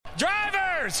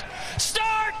Drivers,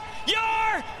 start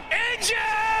your engines!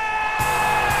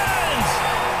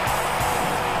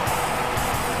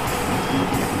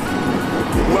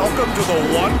 Welcome to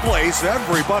the one place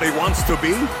everybody wants to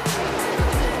be.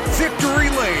 Victory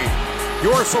Lane,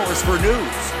 your source for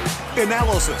news,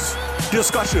 analysis,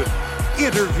 discussion,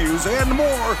 interviews, and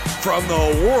more from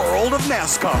the world of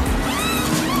NASCAR.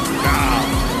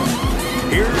 Now,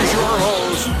 here's your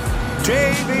host,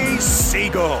 Davey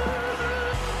Siegel.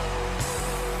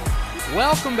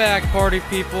 Welcome back, party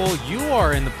people. You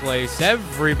are in the place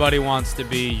everybody wants to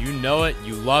be. You know it.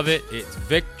 You love it. It's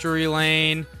Victory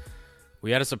Lane.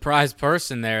 We had a surprise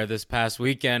person there this past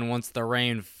weekend once the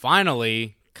rain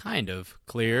finally kind of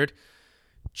cleared.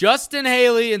 Justin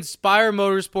Haley and Spire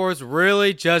Motorsports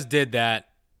really just did that.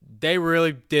 They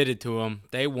really did it to him.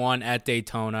 They won at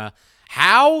Daytona.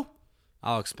 How?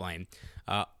 I'll explain.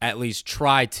 At least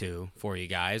try to for you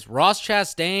guys. Ross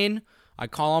Chastain, I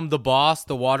call him the boss,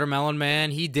 the watermelon man.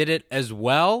 He did it as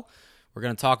well. We're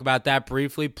going to talk about that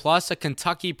briefly, plus a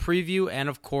Kentucky preview and,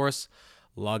 of course,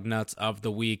 Lug Nuts of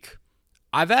the week.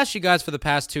 I've asked you guys for the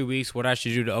past 2 weeks what I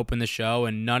should do to open the show,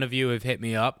 and none of you have hit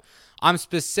me up. I'm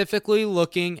specifically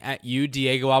looking at you,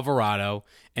 Diego Alvarado,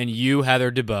 and you,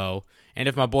 Heather Dubois, and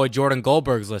if my boy Jordan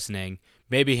Goldberg's listening,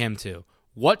 maybe him too.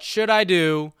 What should I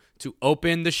do to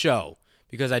open the show?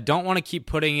 Because I don't want to keep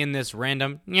putting in this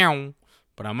random meow,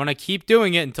 but I'm going to keep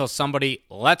doing it until somebody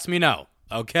lets me know.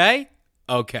 Okay?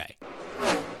 Okay.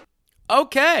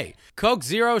 Coke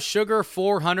Zero Sugar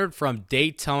 400 from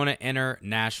Daytona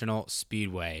International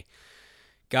Speedway.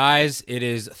 Guys, it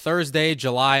is Thursday,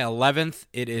 July 11th.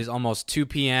 It is almost 2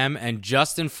 p.m., and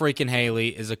Justin freaking Haley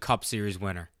is a Cup Series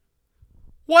winner.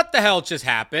 What the hell just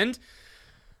happened?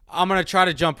 I'm going to try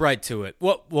to jump right to it.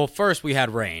 Well, first we had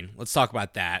rain. Let's talk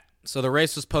about that. So the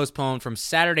race was postponed from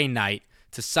Saturday night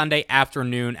to Sunday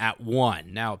afternoon at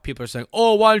 1. Now, people are saying,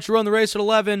 oh, why didn't you run the race at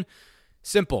 11?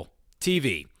 Simple.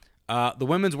 TV. The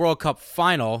Women's World Cup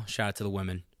Final, shout out to the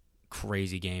women.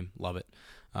 Crazy game. Love it.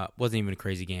 Wasn't even a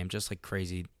crazy game, just like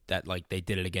crazy that like they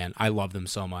did it again. I love them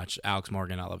so much. Alex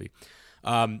Morgan, I love you.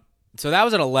 So that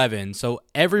was at 11, so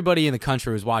everybody in the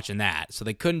country was watching that, so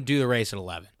they couldn't do the race at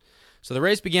 11. So the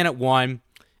race began at 1,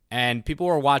 and people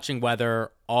were watching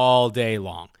weather all day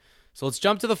long. So let's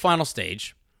jump to the final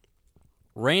stage.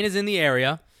 Rain is in the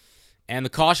area, and the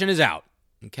caution is out,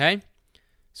 okay?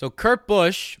 So Kurt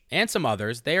Busch and some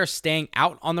others, they are staying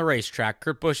out on the racetrack.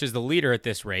 Kurt Busch is the leader at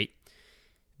this rate.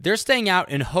 They're staying out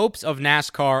in hopes of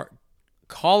NASCAR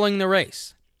calling the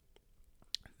race.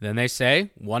 Then they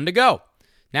say, 1 to go.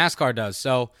 NASCAR does.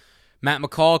 So Matt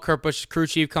McCall, Kurt Busch's crew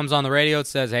chief, comes on the radio and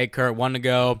says, hey, Kurt, 1 to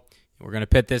go. We're going to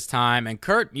pit this time. And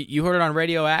Kurt, you heard it on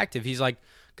Radioactive. He's like,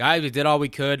 guys, we did all we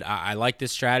could. I like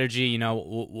this strategy. You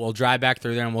know, we'll drive back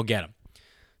through there and we'll get him.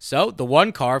 So the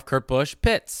one car of Kurt Busch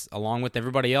pits, along with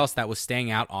everybody else that was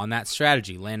staying out on that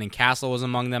strategy. Landon Castle was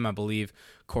among them. I believe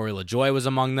Corey LaJoie was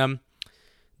among them.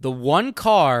 The one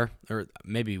car, or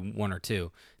maybe one or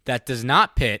two, that does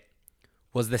not pit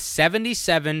was the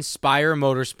 77 Spire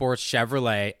Motorsports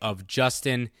Chevrolet of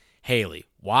Justin Haley.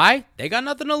 Why? They got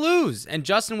nothing to lose. And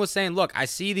Justin was saying, look, I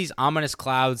see these ominous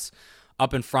clouds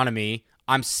up in front of me.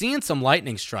 I'm seeing some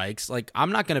lightning strikes. Like,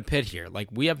 I'm not going to pit here. Like,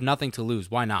 we have nothing to lose.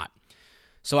 Why not?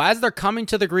 So as they're coming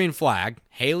to the green flag,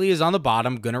 Haley is on the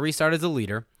bottom, going to restart as the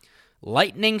leader.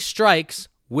 Lightning strikes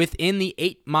within the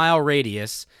 8-mile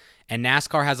radius, and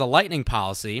NASCAR has a lightning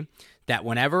policy that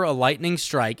whenever a lightning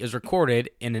strike is recorded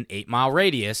in an 8-mile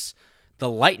radius, the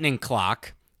lightning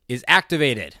clock is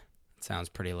activated. It sounds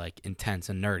pretty like intense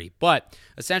and nerdy, but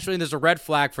essentially there's a red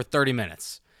flag for 30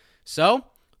 minutes. So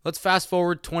let's fast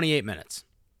forward 28 minutes.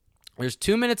 There's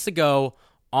 2 minutes to go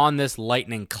on this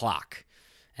lightning clock.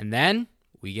 And then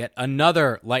we get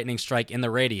another lightning strike in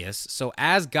the radius. So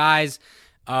as guys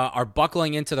are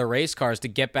buckling into the race cars to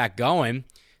get back going,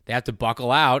 they have to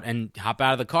buckle out and hop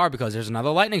out of the car because there's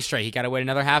another lightning strike. He got to wait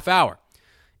another half hour.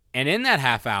 And in that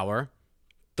half hour,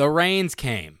 the rains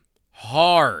came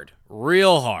hard,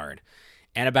 real hard.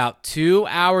 And about 2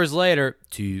 hours later,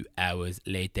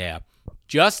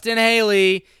 Justin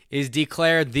Haley is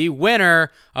declared the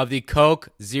winner of the Coke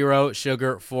Zero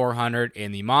Sugar 400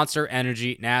 in the Monster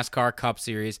Energy NASCAR Cup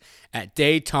Series at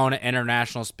Daytona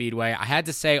International Speedway. I had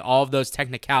to say all of those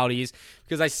technicalities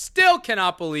because I still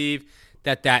cannot believe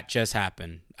that just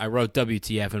happened. I wrote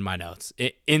WTF in my notes.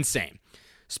 Insane.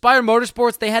 Spire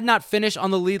Motorsports, they had not finished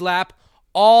on the lead lap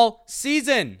all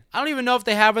season. I don't even know if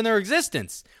they have in their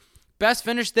existence. Best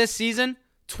finish this season,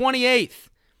 28th.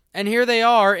 And here they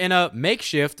are in a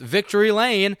makeshift victory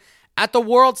lane at the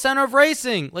World Center of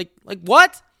Racing. Like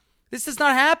what? This does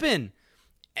not happen.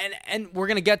 And we're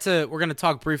gonna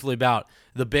talk briefly about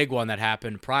the big one that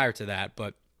happened prior to that,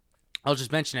 but I'll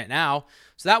just mention it now.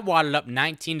 So that wadded up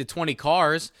 19 to 20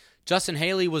 cars. Justin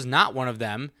Haley was not one of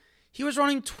them. He was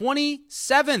running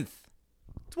 27th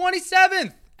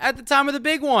at the time of the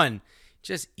big one.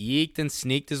 Just eked and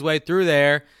sneaked his way through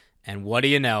there. And what do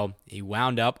you know? He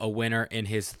wound up a winner in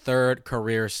his third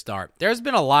career start. There's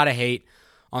been a lot of hate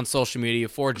on social media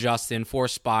for Justin, for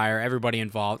Spire, everybody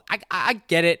involved. I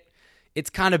get it. It's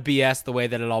kind of BS the way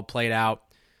that it all played out.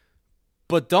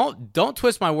 But don't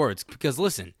twist my words, because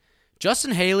listen,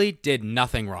 Justin Haley did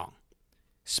nothing wrong.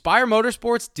 Spire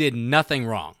Motorsports did nothing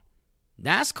wrong.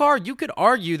 NASCAR, you could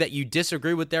argue that you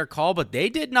disagree with their call, but they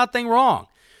did nothing wrong.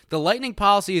 The lightning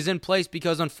policy is in place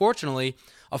because, unfortunately,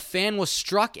 a fan was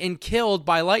struck and killed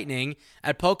by lightning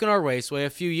at Pocono Raceway a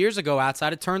few years ago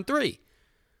outside of Turn 3.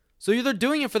 So they're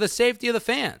doing it for the safety of the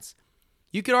fans.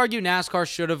 You could argue NASCAR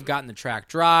should have gotten the track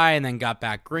dry and then got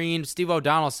back green. Steve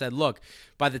O'Donnell said, look,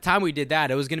 by the time we did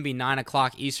that, it was going to be 9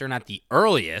 o'clock Eastern at the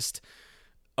earliest,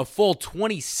 a full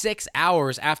 26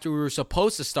 hours after we were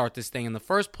supposed to start this thing in the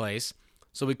first place.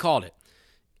 So we called it.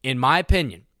 In my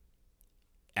opinion,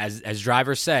 as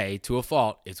drivers say, to a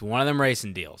fault, it's one of them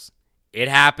racing deals. It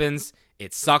happens.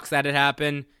 It sucks that it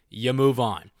happened. You move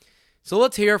on. So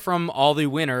let's hear from all the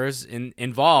winners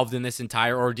involved in this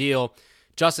entire ordeal.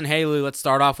 Justin Haley, let's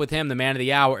start off with him, the man of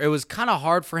the hour. It was kind of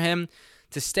hard for him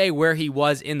to stay where he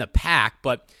was in the pack,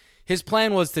 but his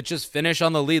plan was to just finish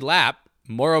on the lead lap,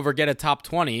 moreover get a top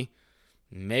 20,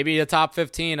 maybe a top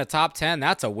 15, a top 10.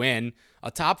 That's a win. A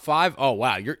top 5. Oh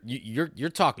wow, you're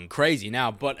talking crazy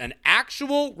now. But an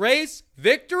actual race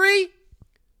victory,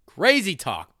 crazy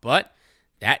talk. But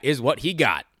that is what he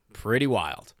got. Pretty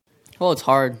wild. Well, it's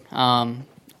hard.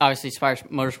 Obviously, Spire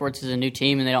Motorsports is a new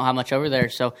team, and they don't have much over there.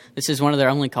 So this is one of their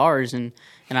only cars, and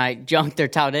I junked their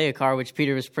Talladega car, which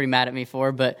Peter was pretty mad at me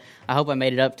for. But I hope I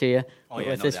made it up to you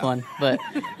with this one. But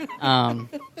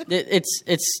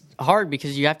it's hard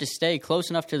because you have to stay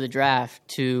close enough to the draft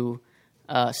to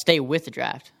stay with the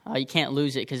draft. You can't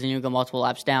lose it because then you'll go multiple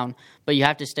laps down. But you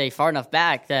have to stay far enough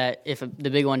back that if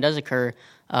the big one does occur,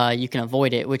 you can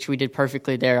avoid it, which we did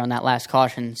perfectly there on that last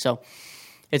caution. So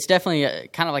it's definitely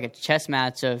kind of like a chess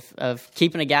match of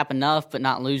keeping a gap enough but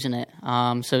not losing it.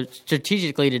 So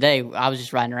strategically today, I was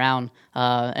just riding around,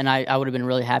 and I would have been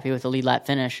really happy with the lead lap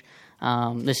finish.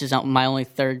 This is my only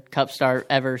third Cup start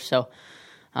ever, so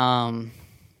there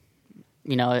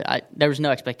was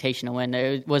no expectation to win.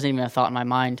 It wasn't even a thought in my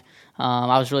mind.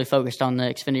 I was really focused on the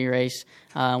Xfinity race.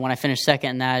 When I finished second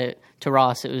in that to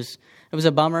Ross, it was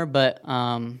a bummer, but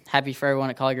happy for everyone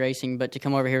at Kaulig Racing. But to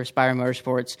come over here with Spire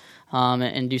Motorsports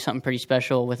and do something pretty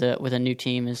special with a new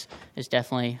team is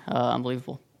definitely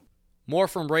unbelievable. More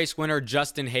from race winner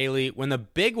Justin Haley. When the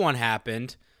big one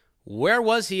happened, where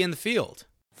was he in the field?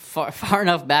 Far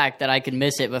enough back that I could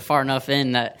miss it, but far enough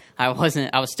in that I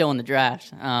was still in the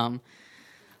draft.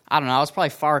 I don't know. I was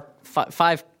probably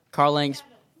 5 car lengths.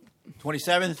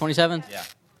 27? 27? Yeah.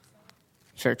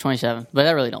 Sure, 27. But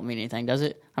that really don't mean anything, does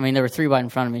it? I mean, there were 3 wide in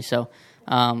front of me, so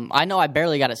I know I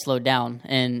barely got it slowed down.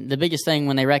 And the biggest thing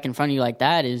when they wreck in front of you like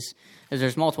that is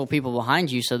there's multiple people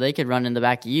behind you, so they could run in the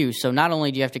back of you. So not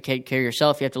only do you have to take care of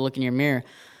yourself, you have to look in your mirror,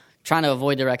 trying to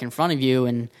avoid the wreck in front of you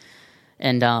and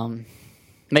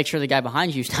make sure the guy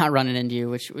behind you is not running into you,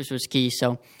 which was key.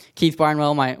 So Keith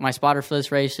Barnwell, my spotter for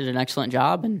this race, did an excellent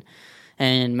job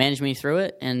and managed me through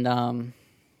it. And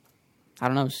I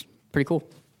don't know, it's pretty cool.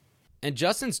 And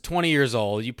Justin's 20 years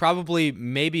old. You probably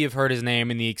maybe have heard his name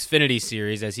in the Xfinity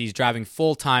series as he's driving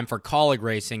full-time for Kaulig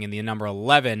Racing in the number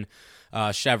 11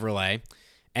 Chevrolet.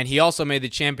 And he also made the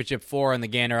Championship 4 in the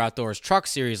Gander Outdoors Truck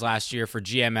Series last year for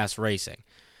GMS Racing.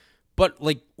 But,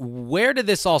 where did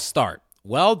this all start?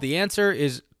 Well, the answer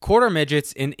is quarter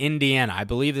midgets in Indiana. I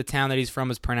believe the town that he's from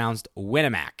is pronounced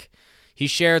Winnemac. He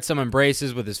shared some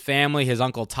embraces with his family, his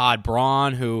uncle Todd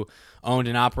Braun, who owned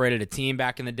and operated a team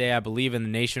back in the day, I believe in the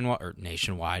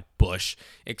nationwide Busch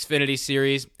Xfinity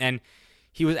series. And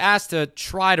he was asked to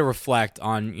try to reflect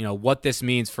on, what this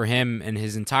means for him and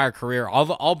his entire career,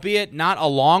 albeit not a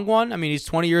long one. I mean, he's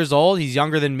 20 years old. He's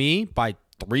younger than me by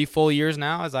 3 full years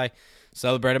now as I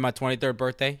celebrated my 23rd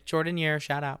birthday. Jordan year,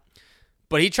 shout out.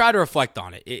 But he tried to reflect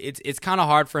on it. It's kind of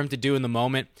hard for him to do in the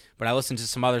moment, but I listened to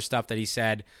some other stuff that he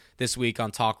said this week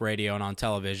on talk radio and on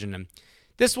television, and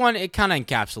this one, it kind of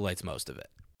encapsulates most of it.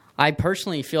 I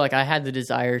personally feel like I had the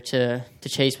desire to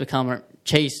chase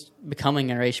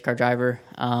becoming a race car driver.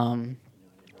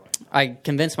 I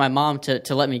convinced my mom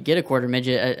to let me get a quarter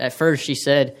midget. At first, she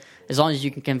said, as long as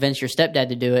you can convince your stepdad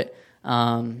to do it,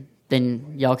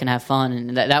 then y'all can have fun.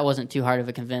 And that wasn't too hard of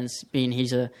a convince, being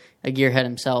he's a gearhead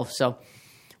himself. So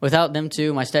without them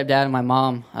two, my stepdad and my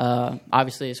mom,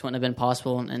 obviously this wouldn't have been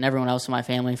possible, and everyone else in my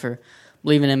family for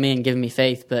believing in me and giving me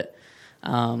faith. But, yeah,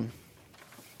 I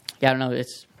don't know.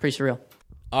 It's pretty surreal.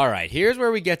 All right, here's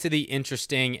where we get to the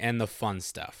interesting and the fun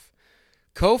stuff.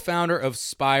 Co-founder of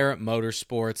Spire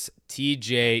Motorsports,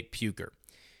 TJ Puker.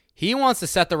 He wants to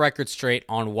set the record straight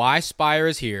on why Spire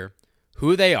is here,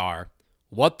 who they are,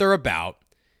 what they're about,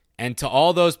 and to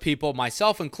all those people,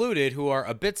 myself included, who are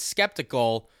a bit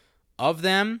skeptical of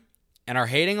them and are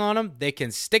hating on them, they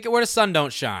can stick it where the sun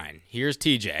don't shine. Here's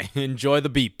TJ. Enjoy the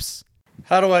beeps.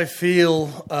 How do I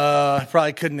feel? I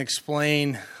probably couldn't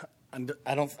explain.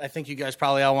 I think you guys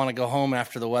probably all want to go home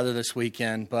after the weather this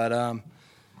weekend, but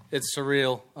it's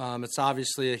surreal. It's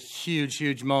obviously a huge,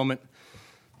 huge moment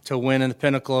to win in the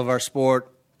pinnacle of our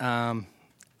sport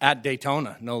at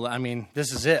Daytona. No, I mean,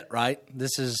 this is it, right?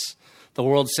 This is the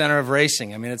world center of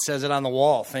racing. I mean, it says it on the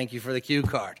wall. Thank you for the cue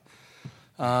card.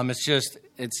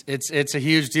 It's a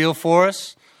huge deal for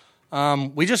us.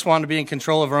 We just want to be in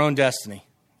control of our own destiny,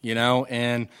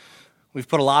 and we've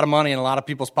put a lot of money in a lot of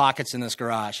people's pockets in this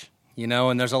garage.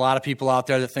 And there's a lot of people out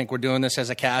there that think we're doing this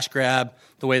as a cash grab,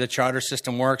 the way the charter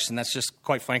system works, and that's just,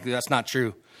 quite frankly, that's not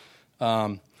true.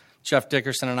 Jeff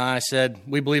Dickerson and I said,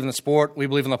 we believe in the sport, we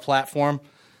believe in the platform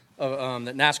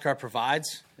that NASCAR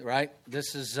provides, right?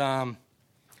 This is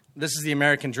the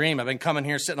American dream. I've been coming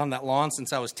here sitting on that lawn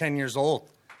since I was 10 years old,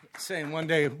 saying one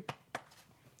day,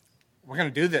 we're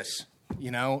going to do this,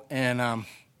 and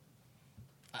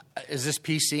is this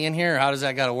PC in here, or how does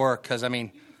that got to work? Because,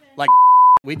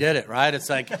 we did it, right? It's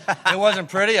like, it wasn't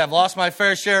pretty. I've lost my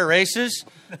fair share of races.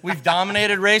 We've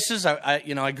dominated races.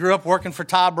 I grew up working for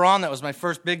Todd Braun. That was my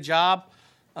first big job.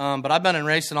 But I've been in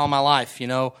racing all my life.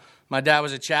 My dad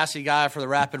was a chassis guy for the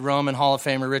Rapid Roman Hall of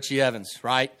Famer Richie Evans,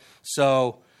 right?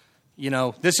 So,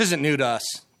 this isn't new to us.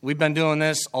 We've been doing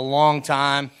this a long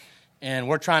time, and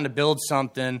we're trying to build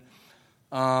something.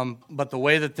 But the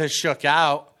way that this shook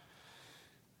out,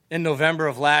 in November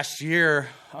of last year,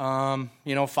 5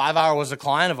 Hour was a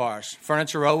client of ours.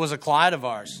 Furniture Row was a client of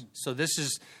ours. So this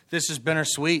is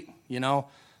bittersweet.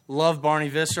 Love Barney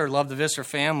Visser, love the Visser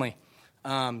family.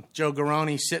 Joe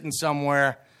Garone sitting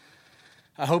somewhere.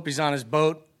 I hope he's on his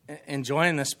boat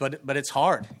enjoying this, but it's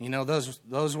hard.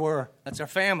 That's our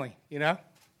family.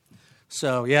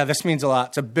 So yeah, this means a lot.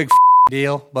 It's a big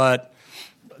deal, but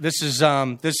this is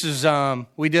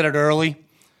we did it early,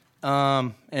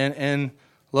 and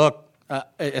look,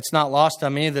 it's not lost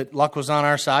on me that luck was on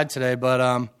our side today, but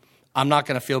I'm not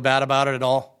going to feel bad about it at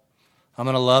all. I'm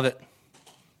going to love it.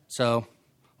 So,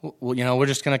 we're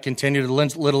just going to continue the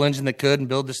little engine that could and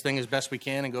build this thing as best we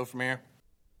can and go from here.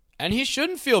 And he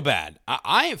shouldn't feel bad.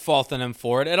 I ain't faulting him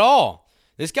for it at all.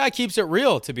 This guy keeps it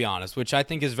real, to be honest, which I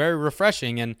think is very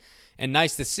refreshing and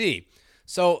nice to see.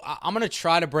 So I'm going to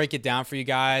try to break it down for you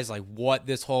guys, like what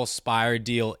this whole Spire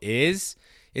deal is.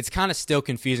 It's kind of still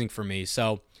confusing for me.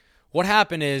 So what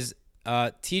happened is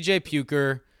TJ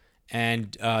Puker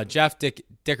and Jeff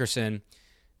Dickerson,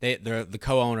 they're the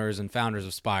co-owners and founders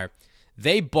of Spire.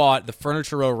 They bought the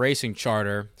Furniture Row Racing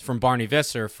charter from Barney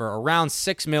Visser for around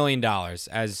 $6 million,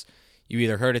 as you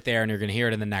either heard it there and you're going to hear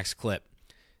it in the next clip.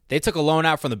 They took a loan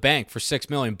out from the bank for $6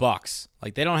 million.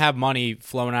 Like, they don't have money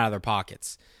flowing out of their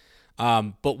pockets.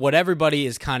 But what everybody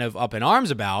is kind of up in arms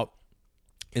about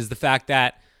is the fact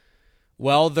that,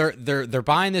 well, they're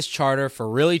buying this charter for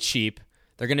really cheap.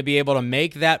 They're going to be able to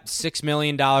make that $6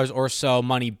 million or so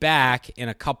money back in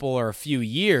a couple or a few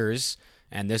years,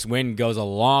 and this win goes a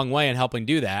long way in helping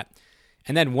do that.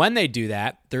 And then when they do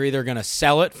that, they're either going to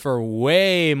sell it for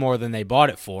way more than they bought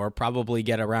it for, probably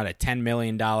get around a $10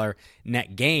 million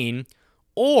net gain,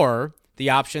 or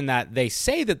the option that they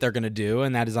say that they're going to do,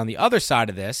 and that is on the other side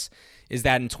of this, is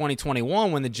that in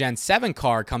 2021, when the Gen 7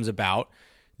 car comes about,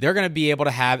 they're going to be able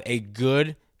to have a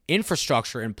good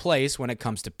infrastructure in place when it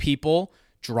comes to people,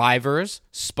 drivers,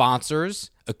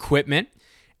 sponsors, equipment,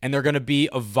 and they're going to be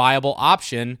a viable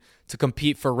option to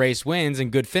compete for race wins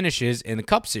and good finishes in the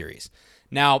Cup Series.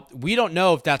 Now, we don't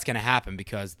know if that's going to happen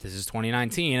because this is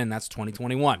 2019 and that's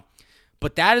 2021.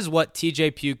 But that is what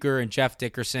TJ Puker and Jeff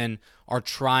Dickerson are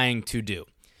trying to do.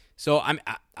 So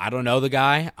I don't know the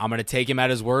guy. I'm going to take him at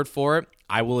his word for it.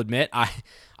 I will admit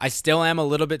I still am a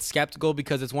little bit skeptical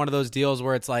because it's one of those deals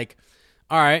where it's like,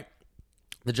 all right,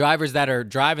 the drivers that are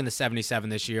driving the 77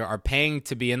 this year are paying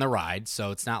to be in the ride,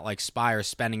 so it's not like Spire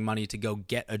spending money to go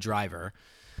get a driver.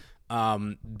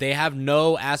 They have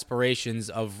no aspirations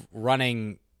of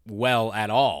running well at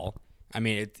all. I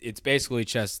mean, it's basically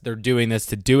just they're doing this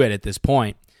to do it at this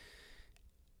point.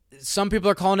 Some people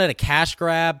are calling it a cash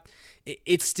grab.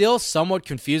 it's still somewhat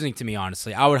confusing to me,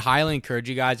 honestly. I would highly encourage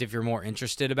you guys, if you're more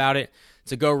interested about it,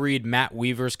 to go read Matt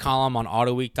Weaver's column on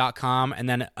autoweek.com, and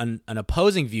then an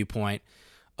opposing viewpoint,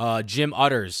 Jim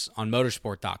Utters on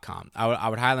motorsport.com. I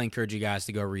would highly encourage you guys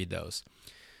to go read those.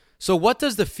 So what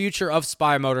does the future of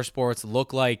Spire Motorsports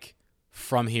look like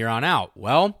from here on out?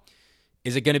 Well,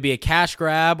 is it going to be a cash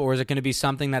grab, or is it going to be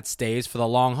something that stays for the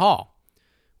long haul?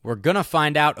 We're going to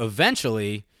find out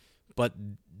eventually, but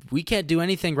we can't do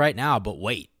anything right now but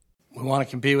wait. We want to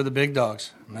compete with the big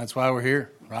dogs, and that's why we're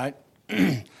here, right?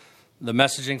 The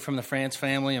messaging from the France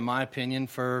family, in my opinion,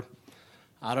 for,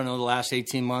 I don't know, the last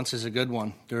 18 months is a good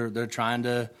one. They're trying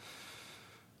to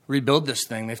rebuild this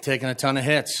thing. They've taken a ton of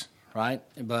hits, right?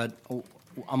 But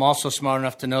I'm also smart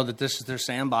enough to know that this is their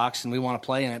sandbox and we want to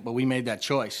play in it, but we made that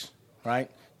choice, right?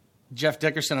 Jeff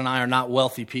Dickerson and I are not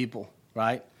wealthy people,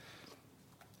 right?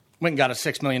 Went and got a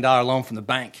 $6 million loan from the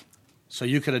bank, so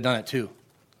you could have done it too,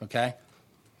 okay?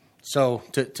 So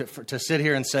to sit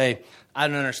here and say, I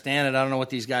don't understand it, I don't know what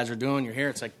these guys are doing, you're here,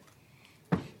 it's like,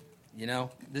 you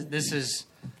know, this is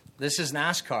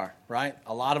NASCAR, right?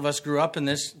 A lot of us grew up in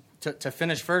this. To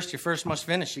finish first, you first must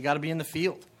finish. You got to be in the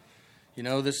field. You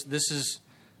know, this is,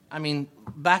 I mean,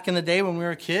 back in the day when we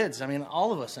were kids, I mean,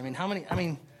 all of us,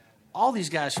 all these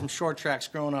guys from short tracks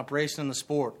growing up racing in the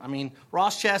sport. I mean,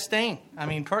 Ross Chastain. I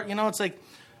mean, you know, it's like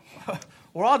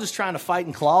we're all just trying to fight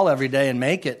and claw every day and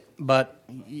make it. But,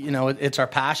 you know, it's our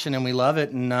passion and we love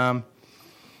it. And,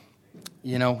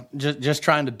 you know, just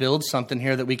trying to build something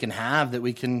here that we can have, that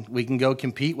we can go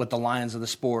compete with the lions of the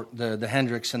sport, the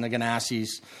Hendricks and the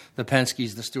Ganassis, the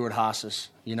Penske's, the Stewart Haas's.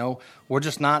 You know, we're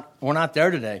not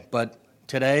there today. But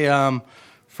today,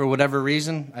 for whatever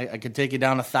reason, I could take you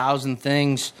down 1,000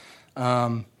 things.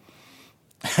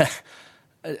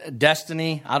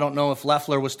 Destiny, I don't know if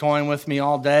Leffler was toying with me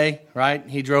all day, right?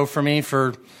 He drove for me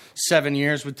for 7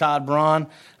 years with Todd Braun.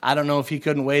 I don't know if he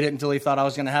couldn't wait it until he thought I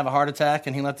was going to have a heart attack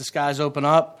and he let the skies open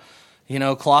up. You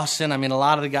know, Clausen, I mean, a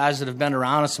lot of the guys that have been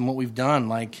around us and what we've done,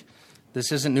 like,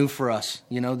 this isn't new for us.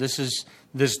 You know, this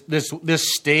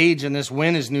stage and this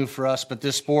win is new for us, but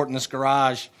this sport and this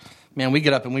garage, man, we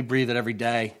get up and we breathe it every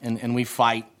day and we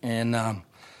fight. And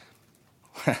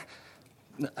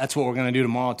that's what we're going to do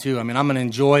tomorrow, too. I mean, I'm going to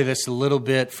enjoy this a little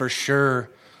bit for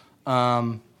sure,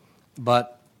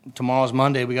 but tomorrow's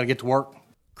Monday. We got to get to work.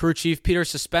 Crew Chief Peter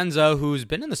Suspenzo, who's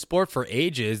been in the sport for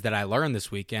ages, that I learned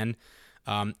this weekend,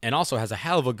 and also has a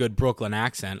hell of a good Brooklyn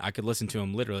accent. I could listen to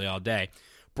him literally all day.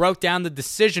 Broke down the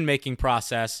decision-making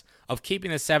process of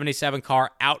keeping the 77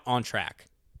 car out on track.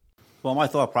 Well, my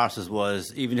thought process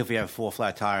was, even if we have 4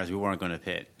 flat tires, we weren't going to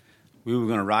pit. We were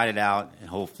going to ride it out and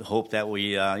hope that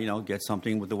we get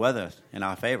something with the weather in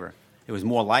our favor. It was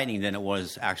more lightning than it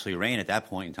was actually rain at that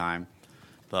point in time.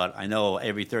 But I know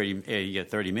you get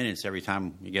 30 minutes every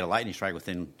time you get a lightning strike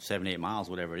within 7-8 miles,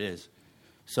 whatever it is.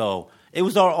 So it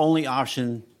was our only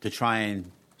option to try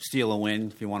and steal a win,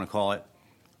 if you want to call it.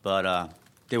 But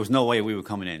there was no way we were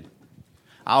coming in.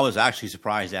 I was actually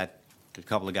surprised that a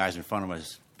couple of guys in front of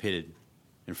us pitted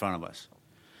in front of us.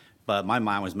 But my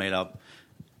mind was made up.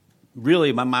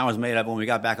 Really, my mind was made up when we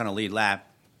got back on the lead lap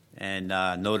and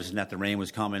noticing that the rain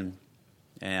was coming.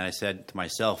 And I said to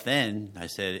myself then,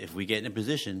 if we get in a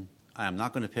position, I'm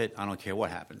not going to pit. I don't care what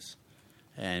happens.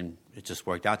 And it just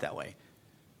worked out that way.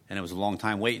 And it was a long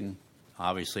time waiting.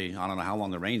 Obviously, I don't know how long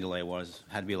the rain delay was.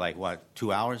 It had to be like,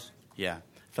 2 hours? Yeah, it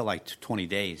felt like 20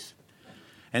 days.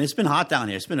 And it's been hot down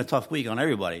here. It's been a tough week on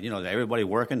everybody. You know, everybody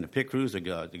working, the pit crews, the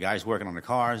guys working on the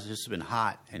cars. It's just been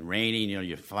hot and raining. You know,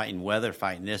 you're fighting weather,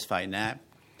 fighting this, fighting that.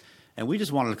 And we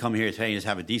just wanted to come here today and just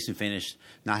have a decent finish,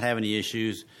 not have any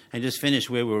issues, and just finish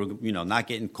where we were, not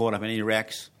getting caught up in any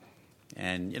wrecks.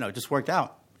 And, it just worked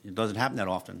out. It doesn't happen that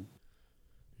often.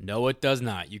 No, it does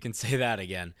not. You can say that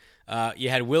again. You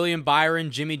had William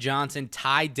Byron, Jimmy Johnson,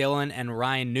 Ty Dillon, and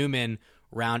Ryan Newman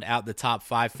round out the top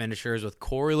 5 finishers, with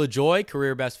Corey LaJoie,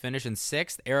 career best finish in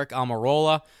 6th, Eric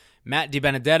Almirola, Matt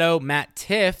DiBenedetto, Matt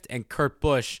Tifft, and Kurt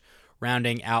Busch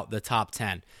rounding out the top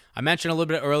 10. I mentioned a little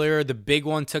bit earlier, the big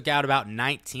one took out about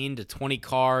 19 to 20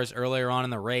 cars earlier on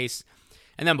in the race.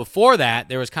 And then before that,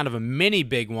 there was kind of a mini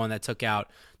big one that took out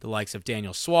the likes of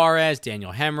Daniel Suarez,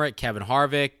 Daniel Hemrick, Kevin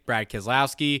Harvick, Brad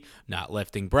Keselowski, Not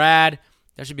Lifting Brad.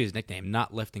 That should be his nickname,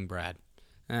 Not Lifting Brad.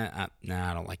 I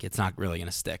don't like it. It's not really going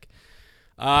to stick.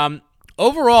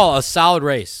 Overall, a solid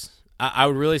race. I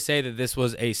would really say that this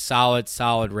was a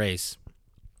solid race.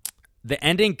 The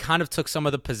ending kind of took some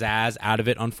of the pizzazz out of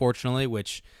it, unfortunately,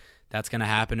 which that's going to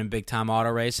happen in big-time auto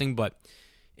racing, but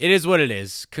it is what it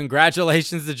is.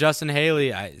 Congratulations to Justin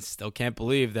Haley. I still can't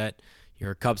believe that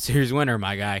you're a Cup Series winner,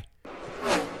 my guy.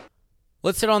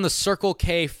 Let's hit on the Circle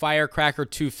K Firecracker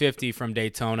 250 from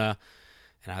Daytona.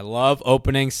 And I love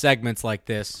opening segments like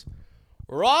this.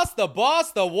 Ross the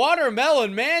Boss, the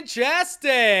Watermelon Man,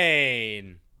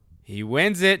 Chastain. He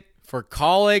wins it for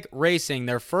Kaulig Racing,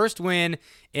 their first win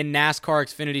in NASCAR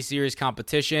Xfinity Series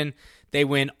competition. They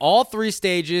win all 3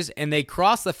 stages, and they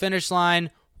cross the finish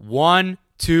line 1,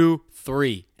 2,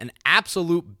 3. An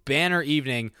absolute banner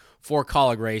evening for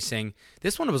Kaulig Racing.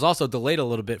 This one was also delayed a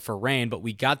little bit for rain, but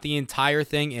we got the entire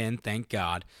thing in, thank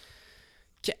God.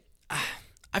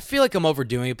 I feel like I'm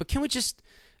overdoing it, but can we just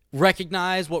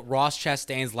recognize what Ross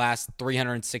Chastain's last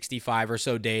 365 or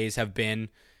so days have been?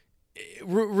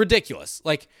 Ridiculous.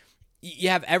 Like, you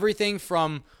have everything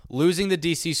from losing the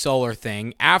DC Solar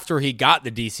thing after he got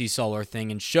the DC Solar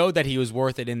thing and showed that he was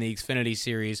worth it in the Xfinity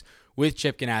Series with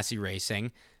Chip Ganassi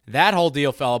Racing. That whole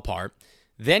deal fell apart.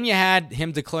 Then you had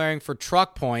him declaring for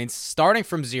truck points, starting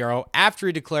from 0 after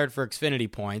he declared for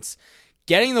Xfinity points,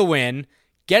 getting the win,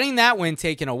 getting that win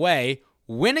taken away,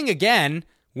 winning again,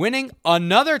 winning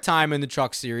another time in the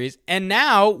Truck Series, and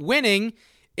now winning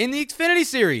in the Xfinity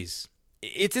Series.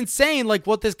 It's insane, like,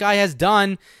 what this guy has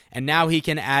done, and now he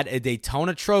can add a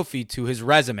Daytona trophy to his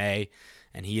resume,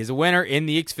 and he is a winner in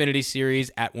the Xfinity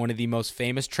Series at one of the most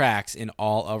famous tracks in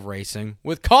all of racing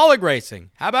with Kaulig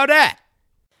Racing. How about that?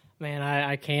 Man,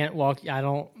 I can't walk. I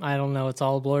don't know. It's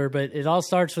all a blur, but it all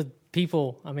starts with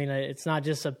people. I mean, it's not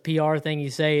just a PR thing you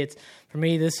say. It's, for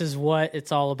me, this is what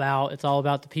it's all about. It's all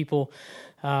about the people,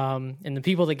 and the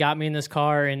people that got me in this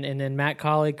car, and then Matt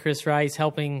Kaulig, Chris Rice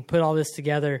helping put all this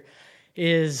together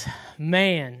is,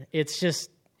 man, it's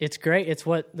great. It's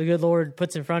what the good Lord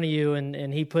puts in front of you,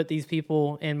 and he put these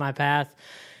people in my path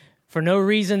for no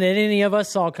reason that any of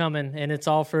us saw coming, and it's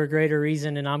all for a greater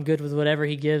reason, and I'm good with whatever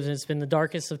he gives, and it's been the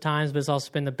darkest of times, but it's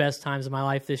also been the best times of my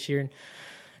life this year. And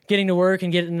getting to work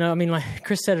and getting to know, I mean, like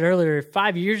Chris said it earlier,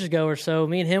 5 years ago or so,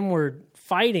 me and him were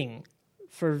fighting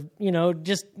for,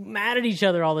 just mad at each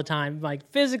other all the time. Like,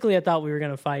 physically, I thought we were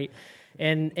going to fight.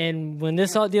 And when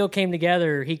this all deal came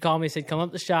together, he called me and said, come up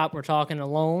to the shop. We're talking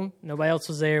alone. Nobody else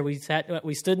was there. We stood in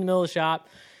the middle of the shop.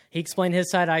 He explained his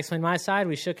side. I explained my side.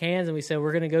 We shook hands, and we said,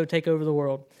 we're going to go take over the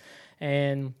world.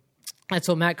 And that's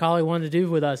what Matt Kaulig wanted to do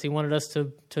with us. He wanted us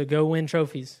to go win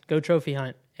trophies, go trophy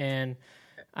hunt. And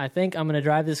I think I'm going to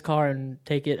drive this car and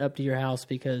take it up to your house,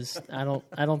 because I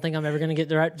don't think I'm ever going to get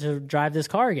the right to drive this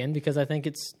car again, because I think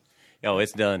it's... Oh,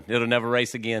 it's done. It'll never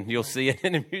race again. You'll see it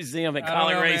in the museum at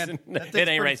Kaulig Racing. It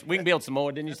ain't racing. We can build some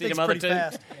more. Didn't you see them other two?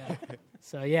 Yeah.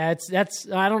 So, yeah, that's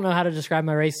I don't know how to describe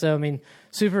my race. So, I mean,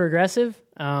 super aggressive.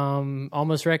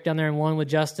 Almost wrecked down there and won with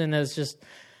Justin. That's just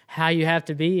how you have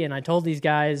to be. And I told these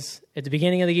guys at the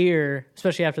beginning of the year,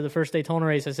 especially after the first Daytona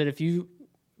race, I said, if you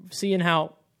seeing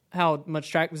how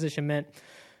much track position meant,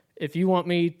 if you want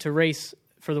me to race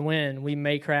for the win, we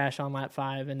may crash on lap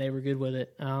 5, and they were good with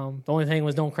it. The only thing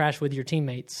was don't crash with your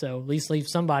teammates. So at least leave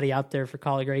somebody out there for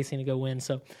Kaulig Racing to go win.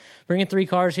 So bringing 3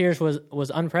 cars here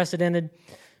was unprecedented.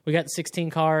 We got the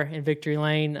 16 car in victory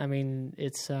lane. I mean,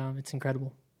 it's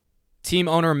incredible. Team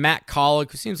owner Matt Kaulig,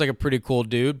 who seems like a pretty cool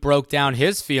dude, broke down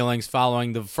his feelings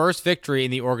following the first victory in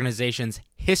the organization's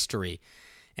history.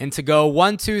 And to go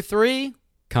 1, 2, 3,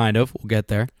 kind of, we'll get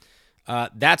there,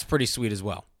 that's pretty sweet as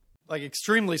well. Like,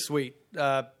 extremely sweet.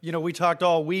 We talked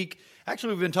all week.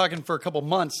 Actually, we've been talking for a couple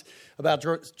months about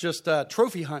just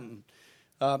trophy hunting.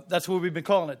 That's what we've been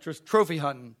calling it, just trophy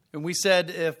hunting. And we said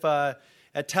if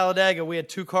at Talladega we had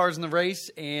 2 cars in the race,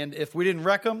 and if we didn't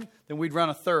wreck them, then we'd run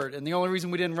a third. And the only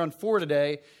reason we didn't run 4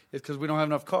 today is because we don't have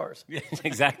enough cars. Yeah,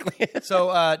 exactly.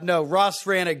 So, no, Ross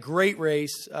ran a great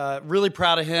race. Really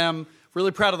proud of him.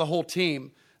 Really proud of the whole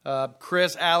team.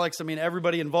 Chris, Alex, I mean,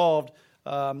 everybody involved.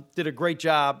 Did a great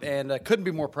job, and couldn't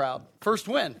be more proud. First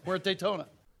win. We're at Daytona.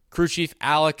 Crew Chief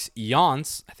Alex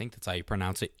Yonts, I think that's how you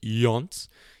pronounce it, Yonts.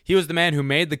 He was the man who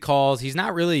made the calls. He's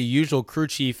not really a usual crew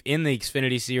chief in the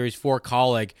Xfinity Series for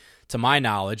Kaulig, to my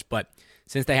knowledge, but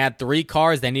since they had 3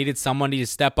 cars, they needed somebody to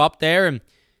step up there, and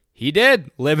he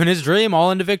did, living his dream all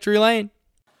into victory lane.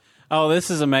 Oh, this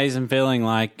is an amazing feeling.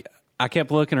 Like, I kept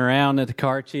looking around at the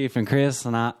car chief and Chris,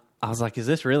 and I was like, is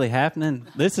this really happening?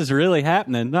 This is really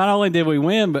happening. Not only did we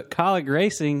win, but Kaulig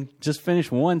Racing just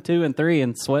finished 1, 2, and 3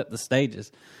 and swept the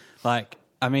stages. Like,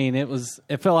 I mean, it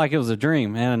felt like it was a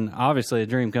dream, and obviously a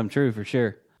dream come true for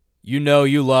sure.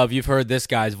 You've heard this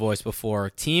guy's voice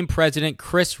before. Team President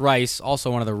Chris Rice,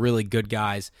 also one of the really good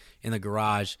guys in the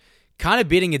garage, kind of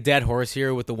beating a dead horse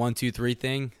here with the 1, 2, 3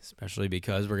 thing, especially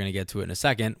because we're going to get to it in a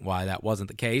second, why that wasn't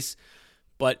the case.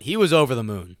 But he was over the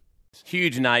moon.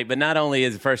 Huge night, but not only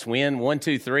is the first win, 1,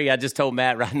 2, 3. I just told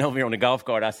Matt riding over here on the golf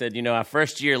cart, I said, our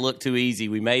first year looked too easy.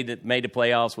 We made the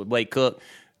playoffs with Blake Cook.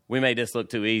 we made this look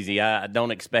too easy. I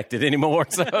don't expect it anymore.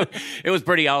 So it was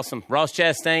pretty awesome. Ross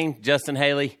Chastain, Justin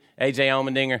Haley, A.J.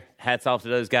 Allmendinger, hats off to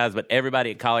those guys. But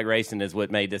everybody at Kaulig Racing is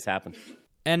what made this happen.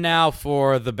 And now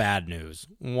for the bad news.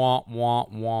 Womp,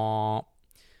 womp, womp.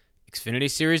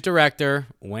 Xfinity Series Director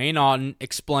Wayne Auton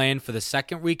explained for the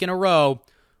second week in a row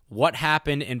what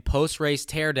happened in post-race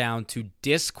teardown to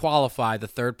disqualify the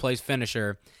third-place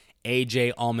finisher,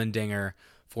 A.J. Allmendinger,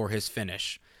 for his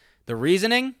finish. The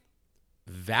reasoning?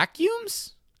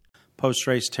 Vacuums?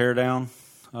 Post-race teardown.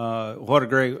 What a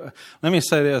great... Let me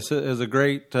say this. It was a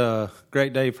great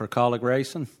day for Kaulig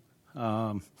Racing.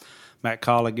 Matt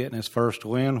Kaulig getting his first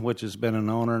win, which has been an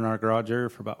owner in our garage area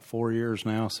for about 4 years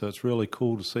now. So it's really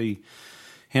cool to see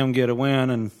him get a win.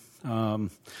 And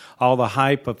all the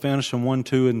hype of finishing 1,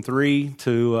 2, and 3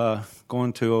 to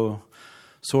going to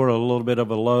sort of a little bit of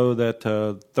a low that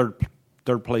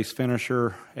third place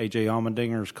finisher, A.J.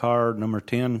 Allmendinger's car, number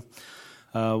 10,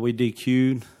 we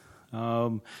DQ'd.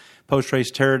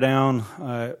 Post-race teardown,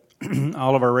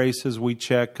 all of our races, we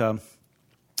check a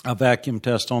vacuum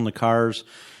test on the cars,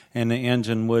 and the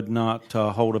engine would not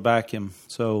hold a vacuum.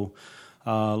 So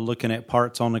looking at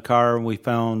parts on the car, we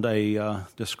found a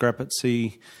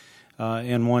discrepancy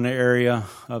in one area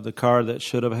of the car that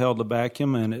should have held the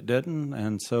vacuum, and it didn't.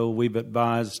 And so we've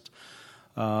advised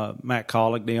Matt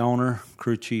Kaulig, the owner,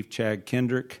 crew chief Chad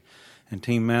Kendrick, and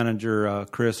team manager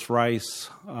Chris Rice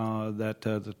that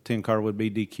the 10 car would be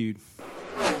DQ'd.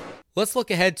 Let's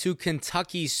look ahead to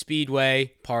Kentucky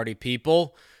Speedway, party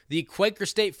people. The Quaker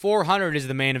State 400 is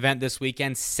the main event this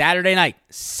weekend, Saturday night,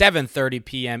 7:30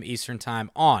 p.m. Eastern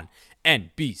Time on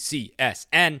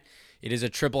NBCSN. It is a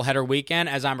triple header weekend.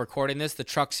 As I'm recording this, the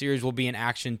Truck Series will be in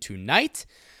action tonight.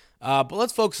 But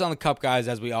let's focus on the Cup guys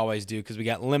as we always do, because we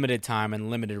got limited time and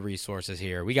limited resources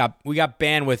here. We got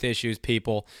bandwidth issues,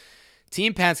 people.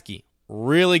 Team Penske,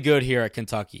 really good here at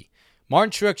Kentucky.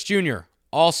 Martin Truex Jr.,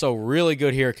 also really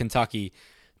good here at Kentucky.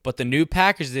 But the new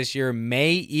package this year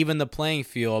may even the playing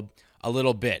field a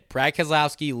little bit. Brad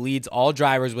Keselowski leads all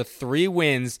drivers with 3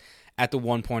 wins at the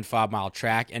 1.5-mile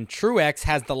track, and Truex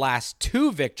has the last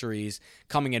 2 victories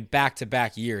coming in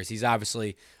back-to-back years. He's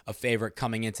obviously a favorite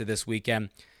coming into this weekend.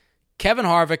 Kevin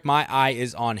Harvick, my eye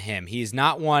is on him. He's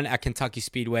not won at Kentucky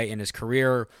Speedway in his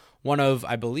career. One of,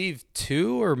 I believe,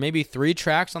 2 or maybe 3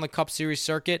 tracks on the Cup Series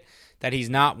circuit that he's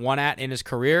not won at in his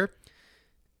career.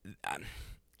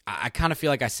 I kind of feel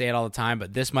like I say it all the time,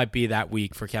 but this might be that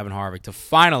week for Kevin Harvick to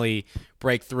finally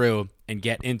break through and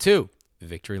get into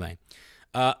victory lane.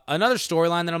 Another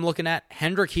storyline that I'm looking at,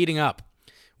 Hendrick heating up.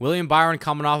 William Byron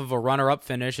coming off of a runner-up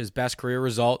finish, his best career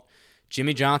result.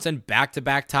 Jimmy Johnson,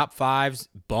 back-to-back top 5s.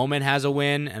 Bowman has a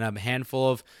win and a handful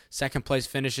of second-place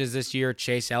finishes this year.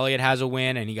 Chase Elliott has a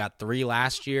win, and he got 3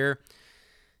 last year.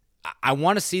 I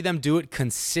want to see them do it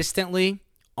consistently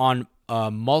on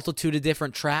a multitude of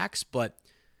different tracks, but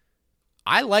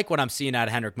I like what I'm seeing out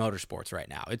of Hendrick Motorsports right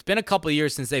now. It's been a couple of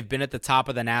years since they've been at the top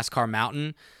of the NASCAR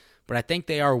mountain, but I think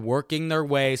they are working their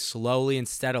way slowly and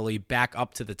steadily back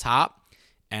up to the top,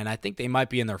 and I think they might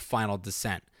be in their final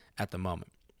descent at the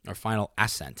moment, or final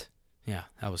ascent. Yeah,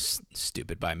 that was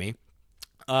stupid by me.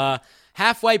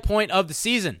 Halfway point of the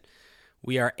season.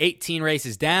 We are 18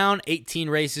 races down, 18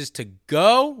 races to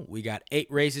go. We got 8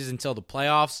 races until the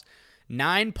playoffs.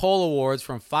 9 pole awards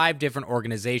from 5 different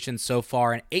organizations so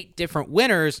far, and 8 different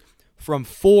winners from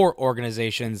 4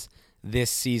 organizations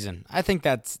this season. I think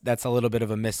that's a little bit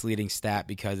of a misleading stat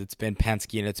because it's been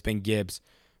Penske and it's been Gibbs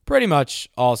pretty much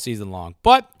all season long.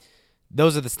 But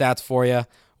those are the stats for you.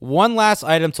 One last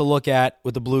item to look at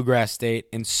with the Bluegrass State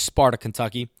in Sparta,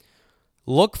 Kentucky.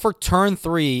 Look for turn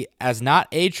 3 as not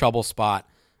a trouble spot,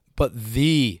 but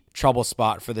the trouble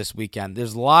spot for this weekend.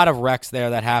 There's a lot of wrecks there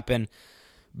that happen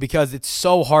because it's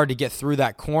so hard to get through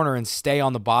that corner and stay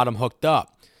on the bottom hooked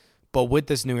up. But with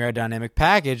this new aerodynamic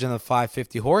package and the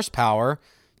 550 horsepower,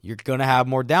 you're going to have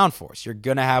more downforce. You're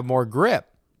going to have more grip,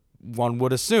 one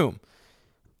would assume.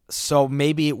 So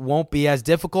maybe it won't be as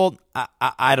difficult.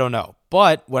 I don't know.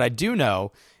 But what I do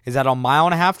know is that on 1.5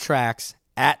 mile tracks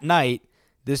at night,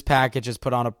 this package has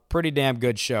put on a pretty damn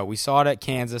good show. We saw it at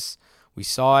Kansas. We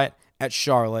saw it at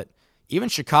Charlotte. Even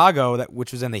Chicago,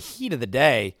 which was in the heat of the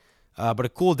day, but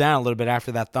it cooled down a little bit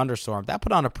after that thunderstorm. That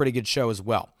put on a pretty good show as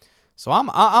well. So I'm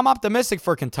optimistic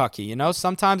for Kentucky. You know,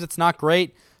 sometimes it's not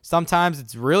great. Sometimes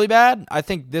it's really bad. I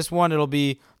think this one, it'll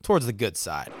be towards the good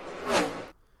side.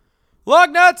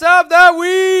 Lug Nuts of the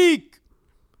Week!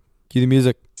 Cue the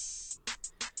music.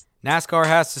 NASCAR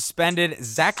has suspended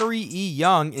Zachary E.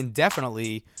 Young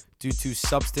indefinitely due to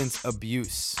substance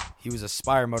abuse. He was a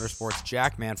Spire Motorsports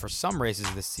jackman for some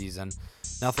races this season.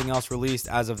 Nothing else released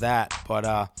as of that,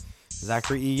 but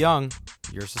Zachary E. Young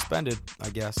you're suspended, I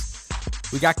guess.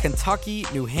 We got Kentucky,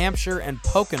 New Hampshire, and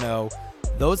Pocono.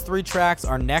 Those 3 tracks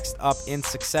are next up in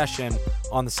succession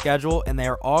on the schedule, and they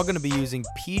are all going to be using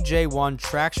PJ1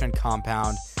 traction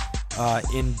compound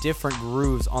in different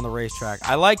grooves on the racetrack.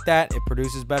 I like that. It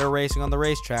produces better racing on the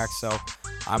racetrack, so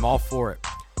I'm all for it.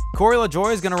 Corey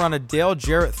LaJoie is going to run a Dale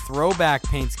Jarrett throwback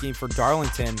paint scheme for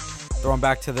Darlington, throwing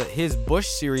back to his Busch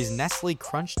Series Nestle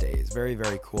Crunch days. Very,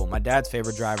 very cool. My dad's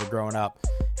favorite driver growing up,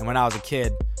 and when I was a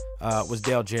kid, was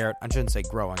Dale Jarrett. I shouldn't say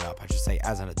growing up. I should say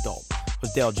as an adult,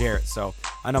 was Dale Jarrett. So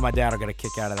I know my dad will get a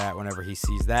kick out of that whenever he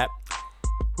sees that.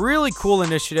 Really cool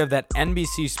initiative that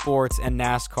NBC Sports and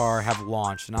NASCAR have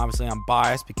launched. And obviously I'm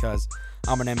biased because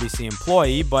I'm an NBC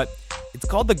employee, but it's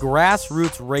called the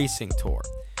Grassroots Racing Tour.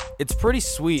 It's pretty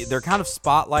sweet. They're kind of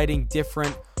spotlighting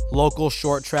different local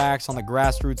short tracks on the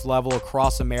grassroots level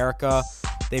across America.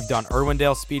 They've done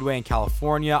Irwindale Speedway in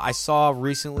California. I saw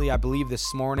recently, I believe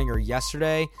this morning or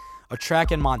yesterday, a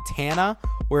track in Montana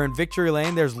where in Victory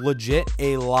Lane there's legit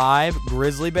a live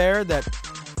grizzly bear that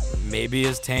maybe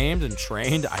is tamed and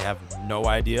trained. I have no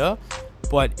idea.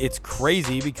 But it's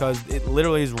crazy because it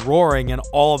literally is roaring in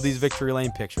all of these Victory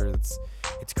Lane pictures.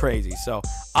 It's crazy. So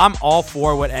I'm all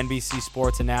for what NBC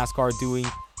Sports and NASCAR are doing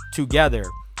together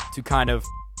to kind of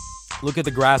look at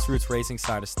the grassroots racing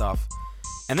side of stuff.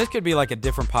 And this could be like a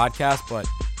different podcast, but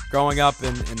growing up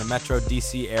in the Metro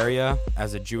DC area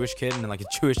as a Jewish kid in like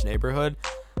a Jewish neighborhood,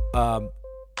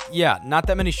 not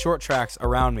that many short tracks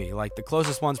around me. Like the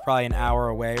closest one's probably an hour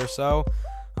away or so.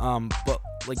 But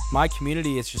like my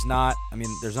community, it's just not, I mean,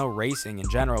 there's no racing in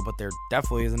general, but there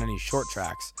definitely isn't any short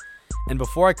tracks. And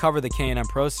before I covered the K&M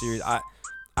Pro Series, I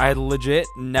had legit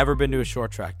never been to a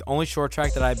short track. The only short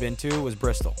track that I've been to was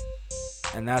Bristol.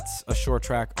 And that's a short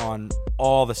track on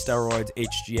all the steroids,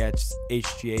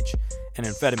 HGH, and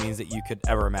amphetamines that you could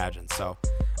ever imagine. So,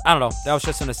 I don't know. That was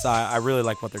just an aside. I really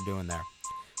like what they're doing there.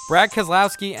 Brad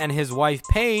Keselowski and his wife,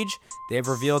 Paige, they've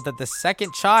revealed that the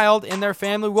second child in their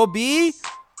family will be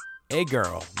a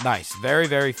girl. Nice. Very,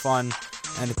 very fun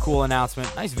and a cool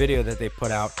announcement. Nice video that they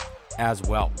put out as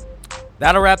well.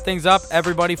 That'll wrap things up,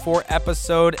 everybody, for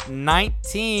episode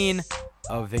 19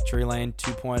 of Victory Lane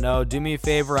 2.0. Do me a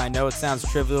favor. I know it sounds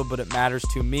trivial, but it matters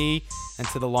to me and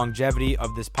to the longevity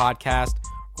of this podcast.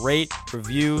 Rate,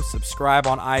 review, subscribe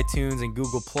on iTunes and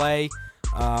Google Play.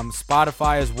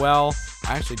 Spotify as well.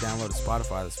 I actually downloaded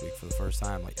Spotify this week for the first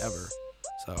time like ever.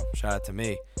 So shout out to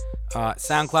me.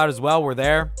 SoundCloud as well. We're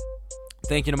there.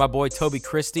 Thank you to my boy Toby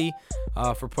Christie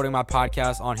for putting my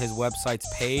podcast on his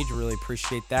website's page. Really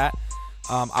appreciate that.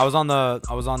 I was on the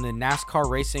NASCAR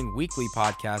Racing Weekly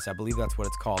podcast. I believe that's what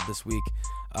it's called this week.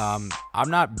 I'm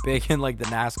not big in like the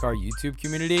NASCAR YouTube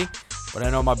community, but I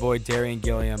know my boy Darian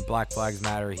Gilliam, Black Flags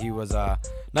Matter, he was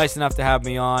nice enough to have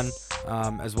me on,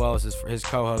 as well as his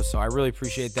co-host. So I really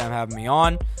appreciate them having me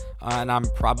on. And I'm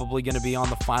probably going to be on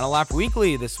the Final Lap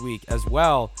Weekly this week as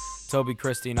well. Toby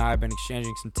Christie and I have been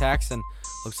exchanging some texts, and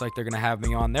looks like they're going to have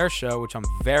me on their show, which I'm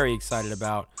very excited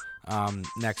about.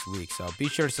 Next week. So be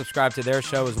sure to subscribe to their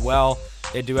show as well.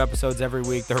 They do episodes every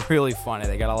week. They're really funny.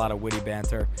 They got a lot of witty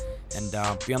banter, and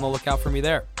be on the lookout for me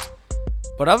there.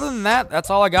 But other than that, that's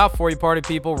all I got for you, party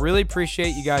people. Really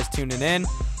appreciate you guys tuning in.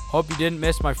 Hope you didn't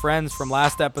miss my friends from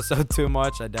last episode too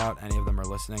much. I doubt any of them are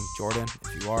listening. Jordan,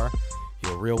 if you are,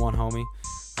 you're a real one, homie.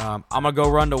 I'm going to go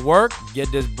run to work,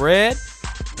 get this bread.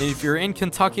 And if you're in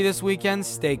Kentucky this weekend,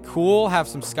 stay cool. Have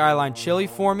some Skyline chili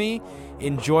for me.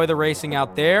 Enjoy the racing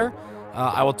out there.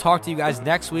 I will talk to you guys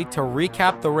next week to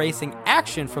recap the racing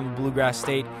action from the Bluegrass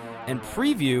State and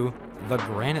preview the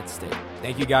Granite State.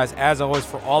 Thank you guys, as always,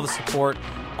 for all the support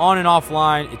on and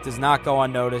offline. It does not go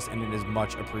unnoticed, and it is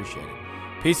much appreciated.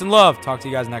 Peace and love. Talk to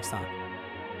you guys next time.